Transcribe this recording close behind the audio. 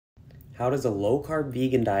How does a low-carb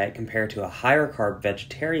vegan diet compare to a higher-carb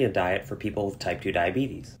vegetarian diet for people with type 2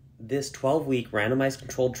 diabetes? This 12-week randomized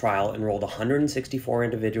controlled trial enrolled 164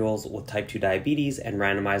 individuals with type 2 diabetes and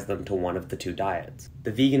randomized them to one of the two diets.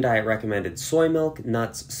 The vegan diet recommended soy milk,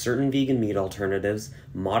 nuts, certain vegan meat alternatives,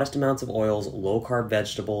 modest amounts of oils, low-carb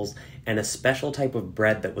vegetables, and a special type of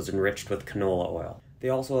bread that was enriched with canola oil. They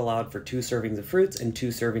also allowed for 2 servings of fruits and 2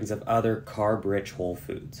 servings of other carb-rich whole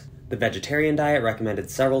foods. The vegetarian diet recommended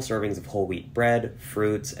several servings of whole wheat bread,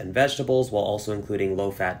 fruits, and vegetables, while also including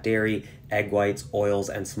low-fat dairy, egg whites, oils,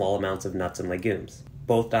 and small amounts of nuts and legumes.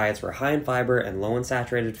 Both diets were high in fiber and low in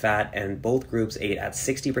saturated fat, and both groups ate at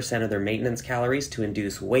 60% of their maintenance calories to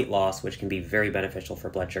induce weight loss, which can be very beneficial for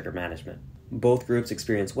blood sugar management. Both groups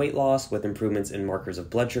experienced weight loss with improvements in markers of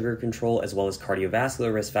blood sugar control as well as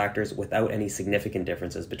cardiovascular risk factors without any significant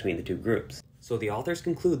differences between the two groups. So the authors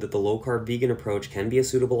conclude that the low-carb vegan approach can be a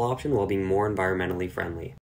suitable option while being more environmentally friendly.